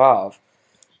the revolve.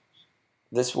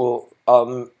 This will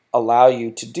allow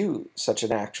you to do such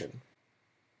an action.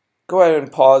 Go ahead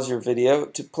and pause your video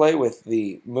to play with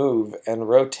the move and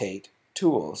rotate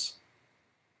tools.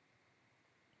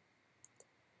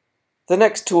 The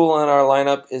next tool in our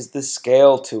lineup is the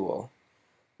scale tool.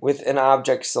 With an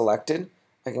object selected,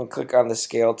 I can click on the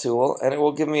scale tool and it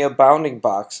will give me a bounding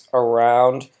box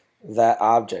around that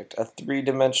object, a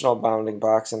three-dimensional bounding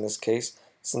box in this case,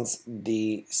 since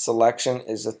the selection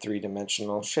is a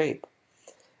three-dimensional shape.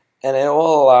 And it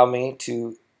will allow me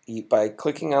to, by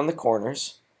clicking on the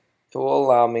corners, it will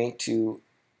allow me to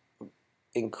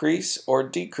increase or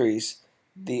decrease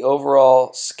the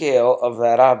overall scale of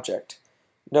that object.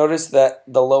 Notice that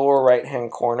the lower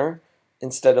right-hand corner,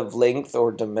 instead of length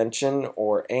or dimension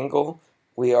or angle,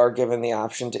 we are given the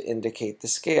option to indicate the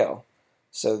scale.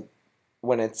 So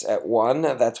when it's at 1,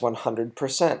 that's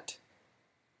 100%.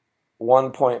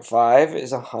 1.5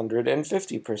 is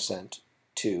 150%.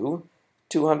 2,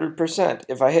 200%.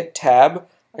 If I hit Tab,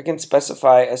 I can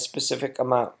specify a specific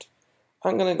amount.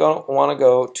 I'm going to want to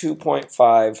go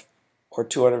 2.5 or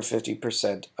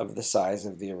 250% of the size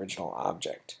of the original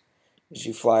object. As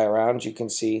you fly around, you can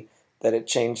see that it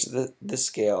changed the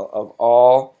scale of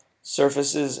all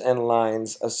surfaces and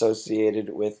lines associated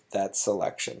with that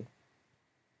selection.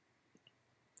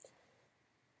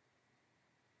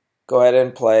 Go ahead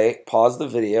and pause the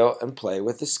video and play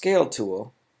with the scale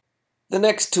tool. The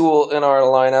next tool in our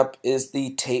lineup is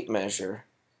the tape measure.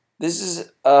 This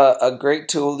is a great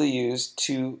tool to use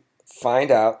to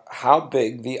find out how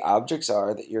big the objects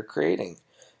are that you're creating.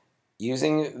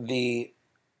 Using the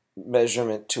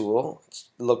measurement tool, it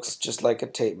looks just like a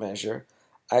tape measure,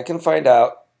 I can find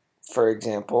out, for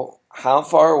example, how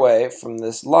far away from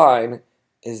this line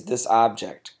is this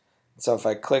object. So if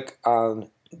I click on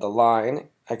the line,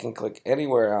 I can click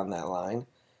anywhere on that line,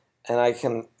 and I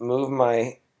can move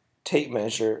my tape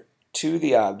measure to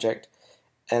the object,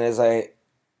 and as I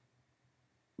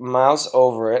mouse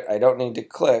over it, I don't need to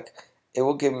click, it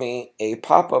will give me a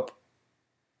pop-up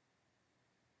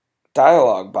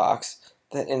dialog box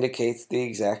that indicates the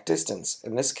exact distance.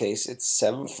 In this case, it's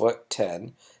 7 foot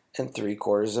 10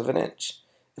 3/4 of an inch.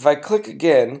 If I click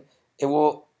again, it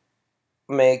will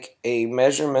make a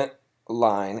measurement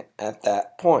line at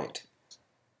that point.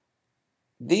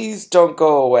 these don't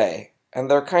go away, and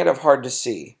they're kind of hard to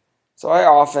see. So I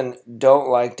often don't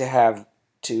like to have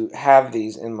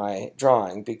these in my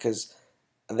drawing because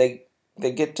they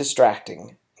get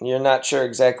distracting. You're not sure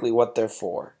exactly what they're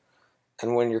for.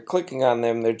 And when you're clicking on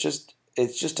them,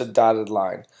 it's just a dotted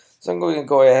line. So I'm going to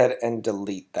go ahead and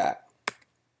delete that.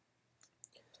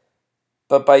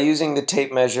 But by using the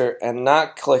tape measure and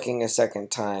not clicking a second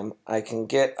time, I can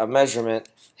get a measurement,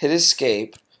 hit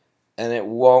escape, and it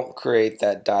won't create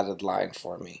that dotted line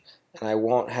for me. And I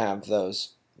won't have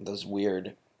those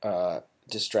weird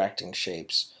distracting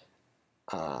shapes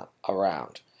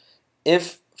around.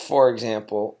 If, for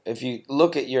example, if you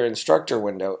look at your instructor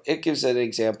window, it gives an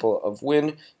example of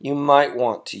when you might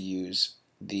want to use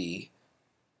the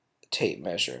tape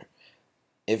measure.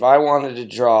 If I wanted to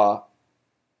draw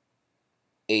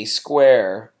a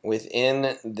square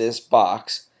within this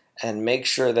box and make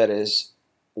sure that is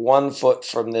 1 foot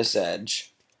from this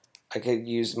edge, I could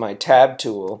use my tab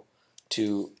tool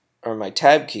or my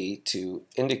tab key to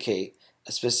indicate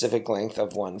a specific length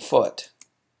of 1 foot.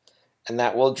 And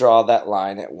that will draw that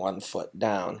line at 1 foot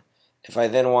down. If I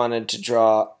then wanted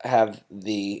to have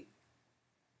the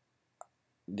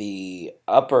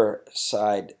upper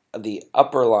side, the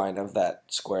upper line of that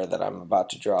square that I'm about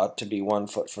to draw to be 1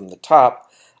 foot from the top,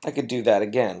 I could do that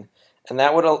again. And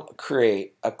that would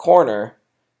create a corner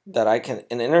that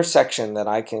an intersection that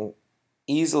I can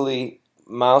easily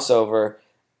mouse over,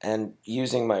 and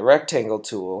using my rectangle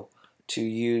tool to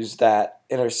use that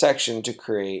intersection to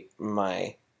create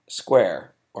my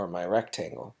square or my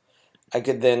rectangle. I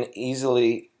could then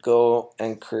easily go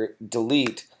and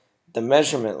delete the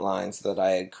measurement lines that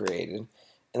I had created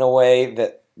in a way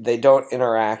that they don't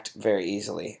interact very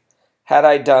easily. Had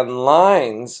I done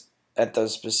lines at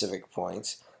those specific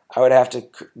points, I would have to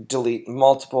delete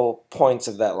multiple points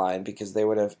of that line because they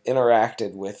would have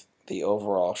interacted with the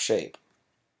overall shape.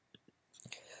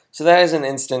 So that is an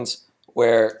instance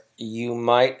where you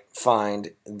might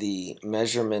find the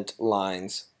measurement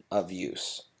lines of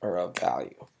use or of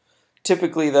value.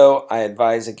 Typically, though, I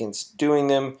advise against doing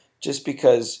them just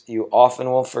because you often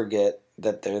will forget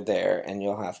that they're there and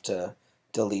you'll have to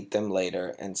delete them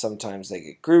later, and sometimes they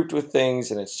get grouped with things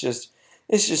and it's just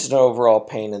an overall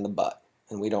pain in the butt,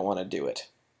 and we don't want to do it.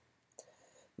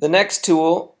 The next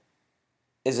tool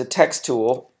is a text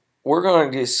tool. We're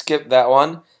going to skip that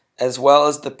one, as well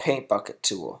as the paint bucket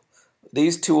tool.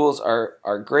 These tools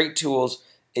are great tools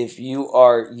if you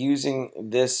are using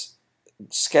this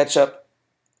SketchUp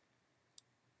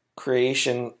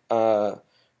creation or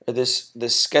this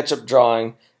SketchUp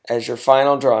drawing as your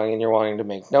final drawing and you're wanting to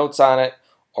make notes on it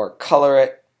or color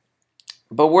it.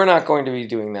 But we're not going to be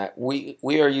doing that. We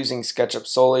are using SketchUp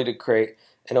solely to create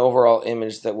an overall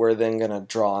image that we're then going to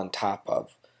draw on top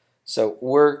of. So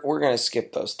we're going to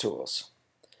skip those tools.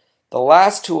 The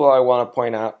last tool I want to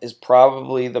point out is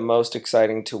probably the most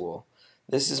exciting tool.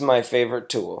 This is my favorite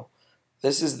tool.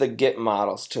 This is the Get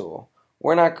Models tool.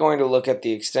 We're not going to look at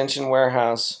the extension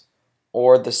warehouse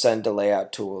or the send to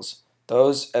layout tools.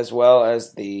 Those, as well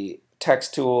as the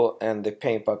text tool and the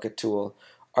paint bucket tool,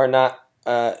 are not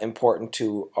important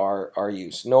to our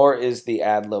use, nor is the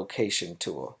add location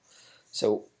tool.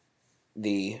 So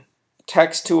the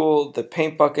text tool, the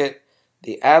paint bucket,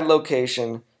 the add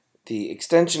location, the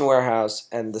extension warehouse,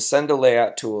 and the send to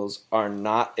layout tools are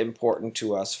not important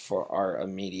to us for our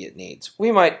immediate needs.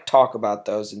 We might talk about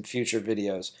those in future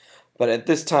videos, but at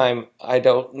this time I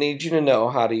don't need you to know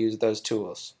how to use those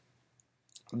tools.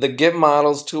 The Get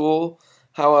Models tool,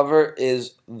 however,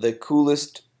 is the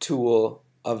coolest tool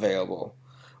available.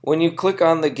 When you click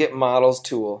on the Get Models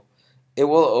tool, it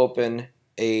will open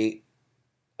a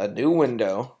new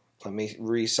window. Let me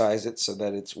resize it so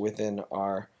that it's within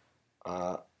our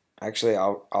actually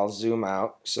I'll zoom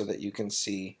out so that you can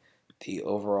see the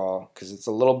overall, because it's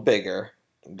a little bigger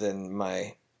than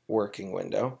my working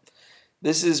window.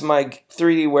 This is my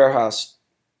 3D warehouse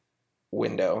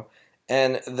window,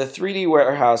 and the 3D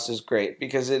warehouse is great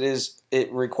because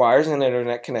it requires an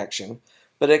internet connection,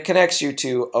 but it connects you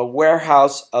to a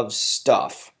warehouse of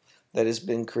stuff that has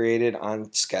been created on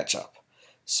SketchUp.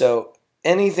 So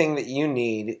anything that you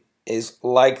need is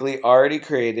likely already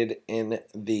created in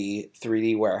the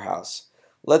 3D warehouse.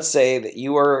 Let's say that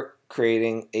you are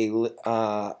creating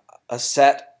a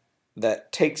set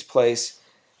that takes place,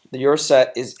 your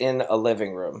set is in a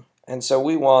living room, and so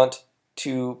we want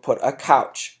to put a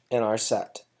couch in our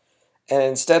set. And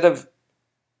instead of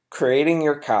creating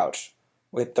your couch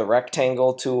with the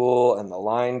rectangle tool and the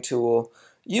line tool,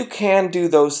 you can do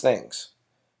those things.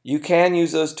 You can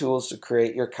use those tools to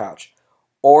create your couch.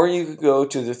 Or you could go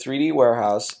to the 3D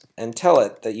warehouse and tell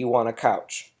it that you want a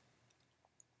couch.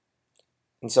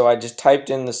 And so I just typed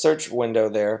in the search window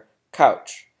there,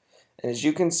 couch. And as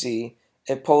you can see,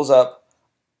 it pulls up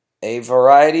a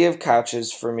variety of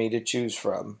couches for me to choose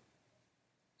from.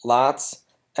 Lots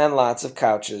and lots of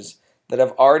couches that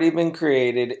have already been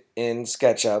created in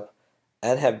SketchUp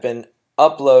and have been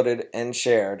uploaded and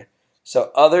shared.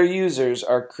 So other users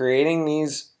are creating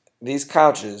these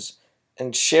couches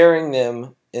and sharing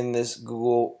them in this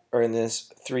Google or in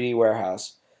this 3D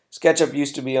warehouse. SketchUp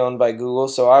used to be owned by Google,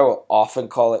 so I will often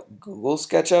call it Google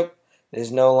SketchUp. It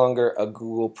is no longer a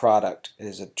Google product. It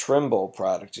is a Trimble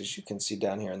product, as you can see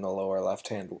down here in the lower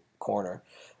left-hand corner.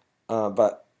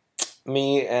 But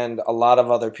me and a lot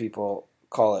of other people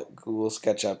call it Google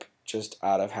SketchUp just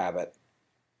out of habit.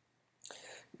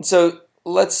 And so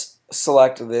let's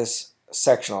select this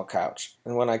sectional couch.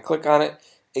 And when I click on it,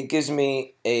 it gives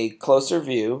me a closer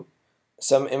view,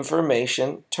 some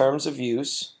information, terms of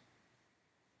use,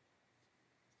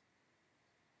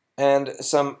 and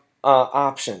some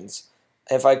options.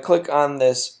 If I click on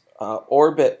this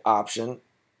orbit option,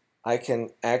 I can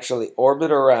actually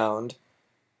orbit around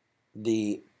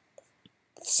the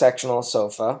sectional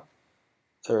sofa,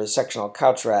 or sectional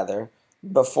couch rather,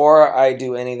 before I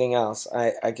do anything else.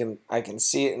 I can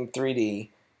see it in 3D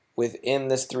within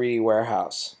this 3D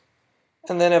warehouse.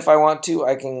 And then if I want to,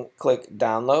 I can click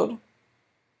download,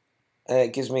 and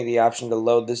it gives me the option to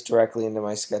load this directly into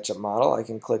my SketchUp model. I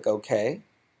can click OK.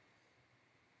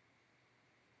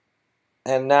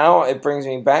 And now it brings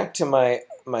me back to my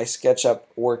SketchUp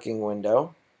working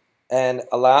window and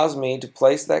allows me to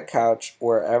place that couch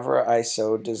wherever I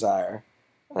so desire.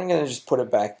 I'm going to just put it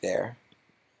back there.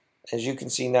 As you can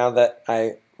see, now that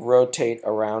I rotate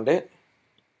around it,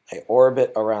 I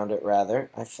orbit around it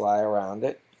rather, I fly around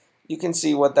it, you can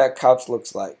see what that couch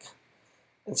looks like.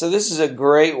 And so this is a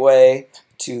great way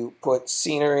to put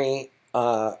scenery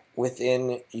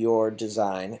within your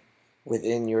design,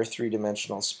 within your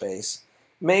three-dimensional space.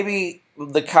 Maybe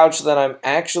the couch that I'm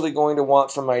actually going to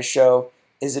want for my show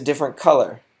is a different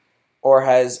color or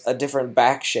has a different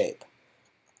back shape.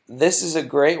 This is a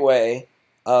great way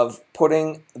of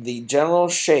putting the general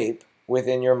shape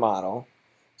within your model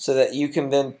so that you can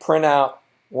then print out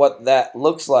what that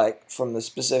looks like from the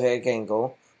specific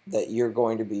angle that you're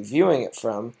going to be viewing it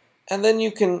from, and then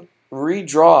you can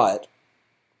redraw it,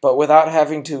 but without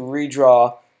having to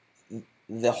redraw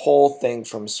the whole thing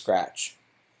from scratch.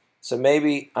 So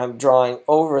maybe I'm drawing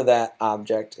over that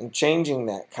object and changing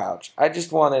that couch. I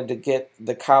just wanted to get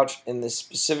the couch in this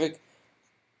specific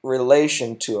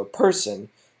relation to a person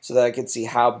so that I could see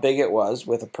how big it was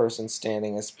with a person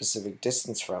standing a specific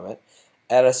distance from it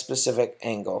at a specific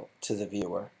angle to the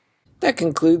viewer. That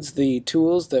concludes the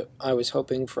tools that I was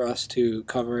hoping for us to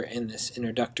cover in this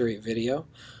introductory video.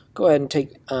 Go ahead and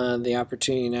take the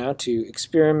opportunity now to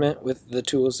experiment with the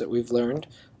tools that we've learned.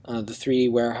 The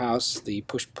 3D warehouse, the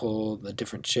push-pull, the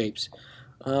different shapes.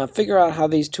 Figure out how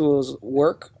these tools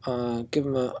work, give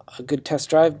them a good test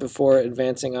drive before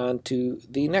advancing on to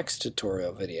the next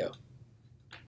tutorial video.